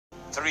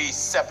three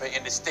separate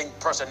and distinct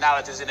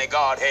personalities in their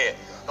Godhead.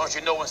 Don't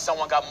you know when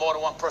someone got more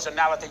than one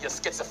personality, you're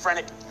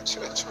schizophrenic? That's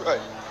right.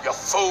 You're a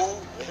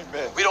fool.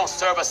 Amen. We don't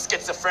serve a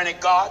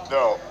schizophrenic God.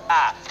 No.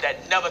 That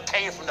never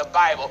came from the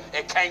Bible.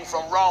 It came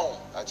from Rome.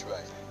 That's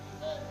right.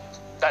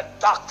 The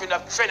doctrine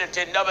of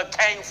Trinity never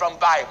came from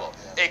Bible.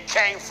 It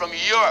came from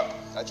Europe.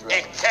 That's right.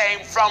 It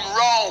came from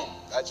Rome.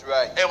 That's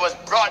right. It was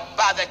brought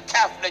by the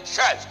Catholic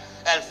Church.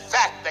 In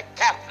fact, the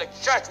Catholic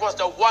Church was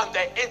the one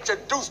that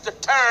introduced the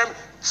term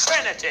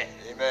Trinity.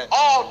 Amen.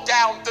 All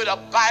down through the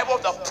Bible,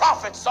 the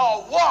prophets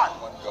saw one.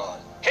 One God.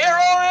 Hear,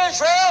 O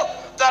Israel,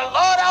 the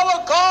Lord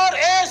our God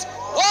is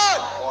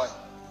one. One.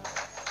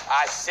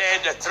 I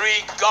said the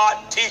three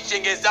God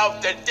teaching is of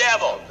the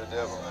devil. The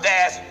devil.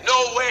 There's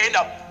no way in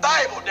the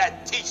Bible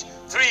that teach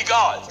three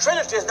gods.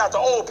 Trinity is not the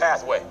old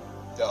pathway.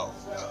 No.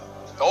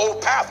 The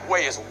old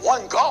pathway is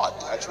one God.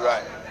 That's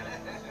right.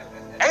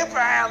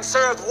 Abraham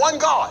served one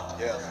God.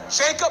 Yeah.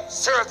 Jacob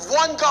served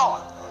one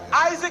God.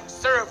 Isaac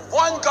served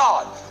one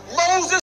God. Moses